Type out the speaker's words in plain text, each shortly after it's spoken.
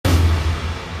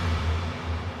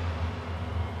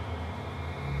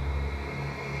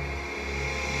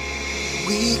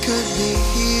We could be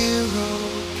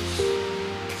heroes,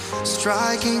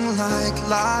 striking like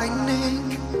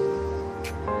lightning.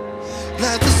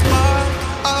 Let the spark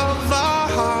of our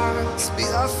hearts be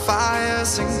our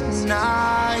fires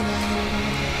igniting.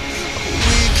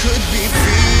 We could be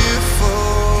fearful,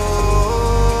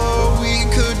 we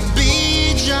could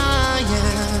be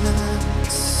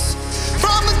giants.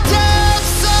 From the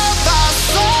depths of our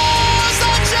souls,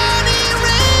 our journey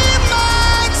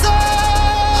reminds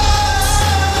us.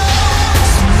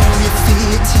 So move your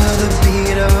feet to the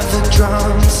beat of the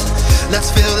drums. Let's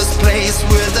fill this place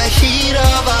with the heat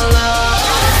of our love.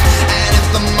 And if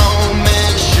the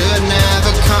moment should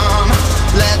never come,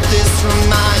 let this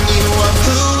remind you of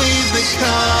who we've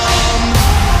become.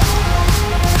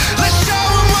 Let's show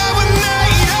them what we're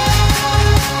made of.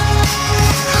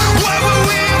 What were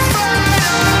we afraid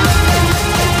of?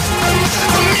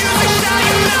 The music shall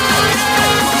unite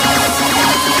us.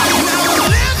 Now we're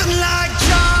living like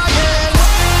giants.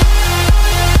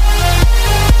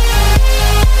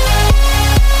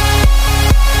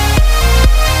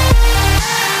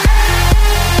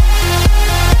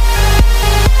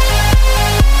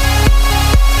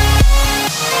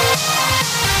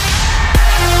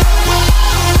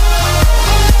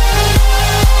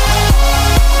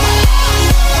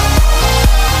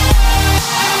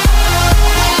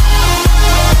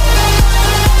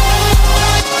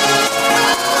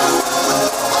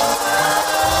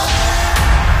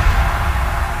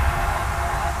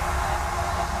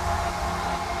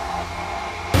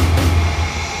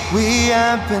 We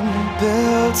have been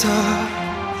built up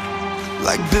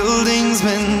like buildings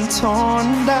been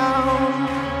torn down.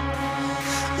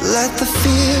 Let the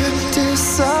fear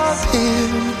disappear.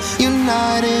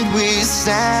 United we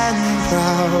stand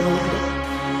proud.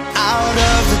 Out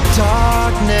of the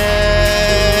darkness,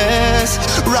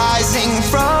 rising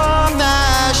from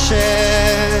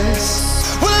ashes.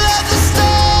 We'll let the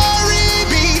story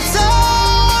be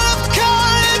told of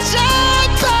courage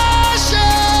and passion.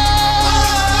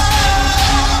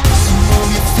 So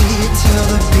move your feet to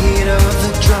the beat of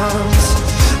the drums.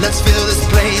 Let's fill this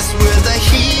place with the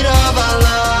heat of our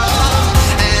love.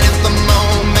 And if the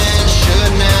moment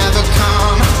should never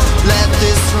come, let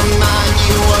this remind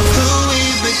you of who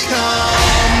we've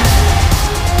become.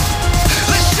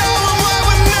 Let's show them what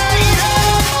we're made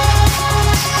of.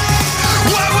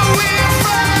 What were we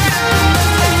afraid of?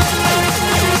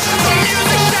 The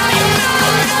music shall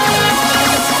unite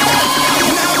us.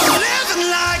 Now we're living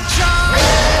like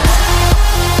giants.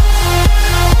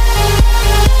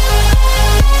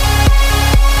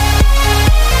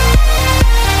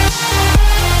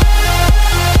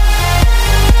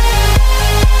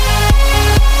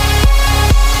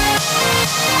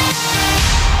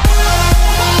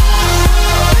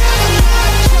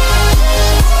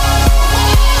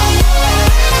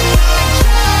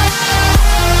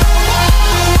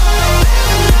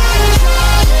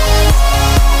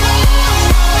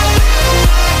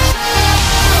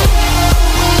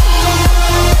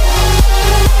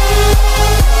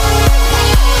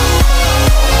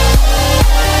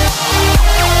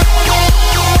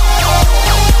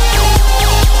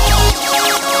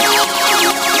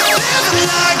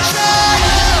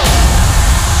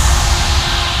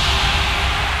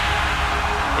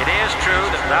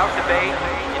 Without debate,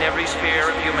 in every sphere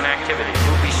of human activity,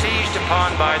 will be seized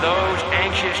upon by those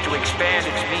anxious to expand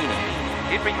its meaning.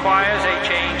 It requires a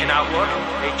change in outlook,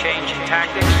 a change in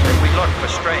tactics, that we look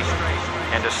for strength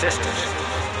and assistance.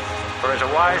 For as a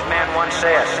wise man once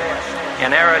said,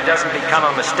 an error doesn't become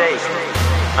a mistake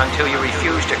until you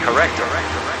refuse to correct it.